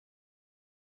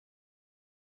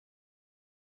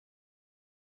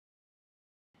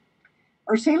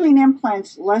Are saline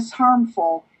implants less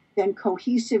harmful than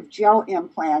cohesive gel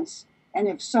implants? And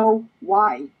if so,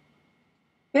 why?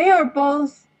 They are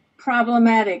both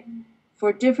problematic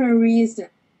for different reasons.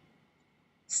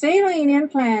 Saline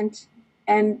implant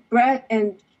and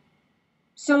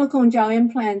silicone gel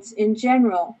implants in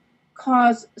general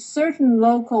cause certain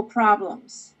local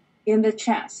problems in the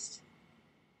chest.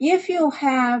 If you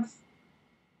have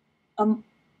an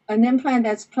implant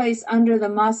that's placed under the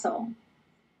muscle,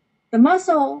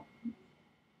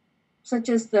 such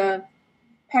as the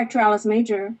pectoralis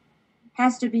major,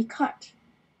 has to be cut.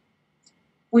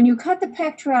 When you cut the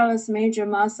pectoralis major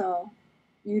muscle,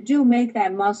 you do make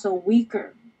that muscle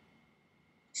weaker.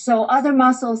 So other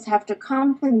muscles have to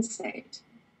compensate.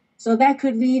 So that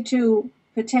could lead to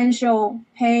potential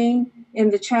pain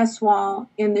in the chest wall,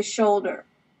 in the shoulder,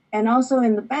 and also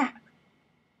in the back.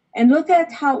 And look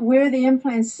at where the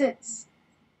implant sits.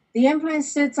 The implant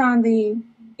sits on the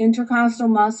intercostal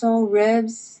muscle,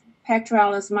 ribs,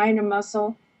 pectoralis minor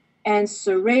muscle, and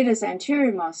serratus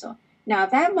anterior muscle. Now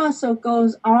that muscle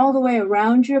goes all the way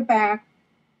around your back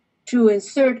to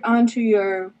insert onto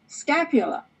your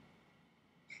scapula.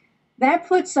 That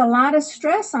puts a lot of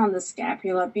stress on the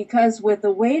scapula because with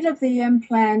the weight of the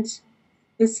implant,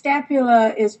 the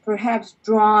scapula is perhaps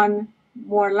drawn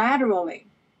more laterally.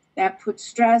 That puts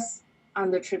stress on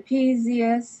the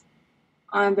trapezius,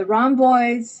 on the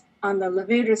rhomboids, on the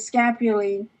levator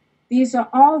scapulae. These are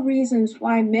all reasons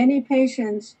why many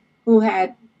patients who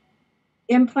had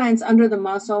implants under the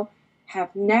muscle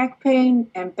have neck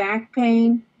pain and back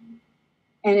pain,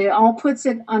 and it all puts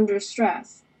it under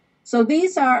stress. So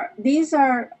these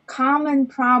are common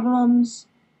problems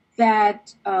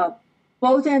that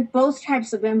both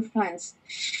types of implants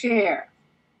share.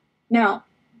 Now,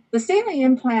 the saline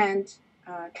implant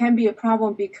can be a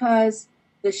problem because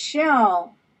the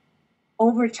shell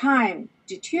over time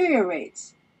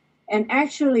deteriorates, and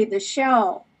actually the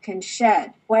shell can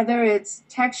shed, whether it's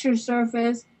texture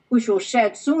surface, which will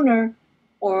shed sooner,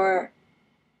 or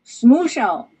smooth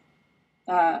shell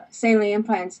saline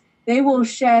implants, they will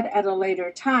shed at a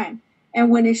later time. And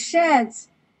when it sheds,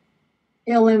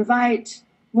 it'll invite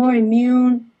more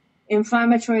immune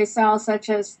inflammatory cells, such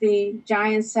as the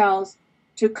giant cells,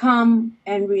 to come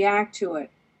and react to it.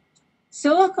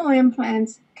 Silicone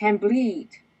implants can bleed.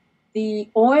 The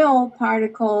oil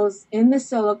particles in the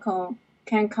silicone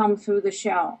can come through the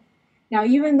shell. Now,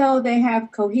 even though they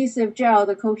have cohesive gel,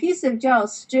 the cohesive gel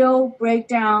still break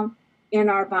down in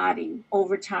our body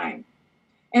over time.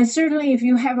 And certainly if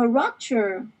you have a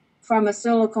rupture from a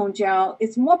silicone gel,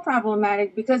 it's more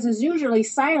problematic because it's usually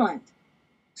silent.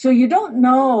 So you don't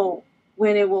know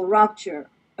when it will rupture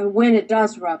and when it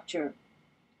does rupture.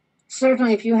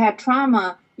 Certainly if you had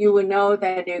trauma, you would know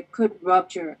that it could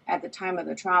rupture at the time of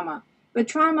the trauma. But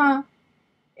trauma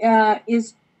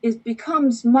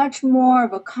becomes much more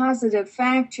of a causative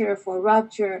factor for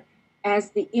rupture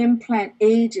as the implant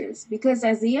ages, because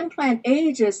as the implant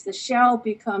ages, the shell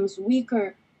becomes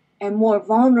weaker and more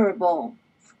vulnerable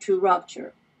to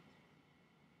rupture.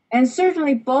 And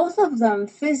certainly both of them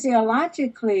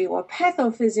physiologically or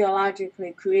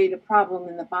pathophysiologically create a problem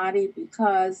in the body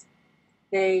because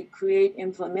they create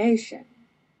inflammation.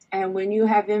 And when you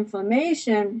have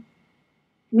inflammation,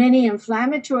 many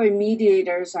inflammatory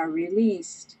mediators are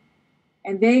released,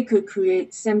 and they could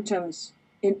create symptoms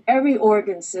in every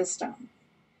organ system.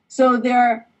 So there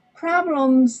are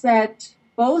problems that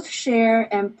both share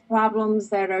and problems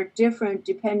that are different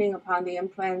depending upon the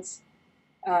implants,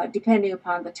 depending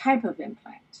upon the type of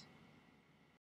implant.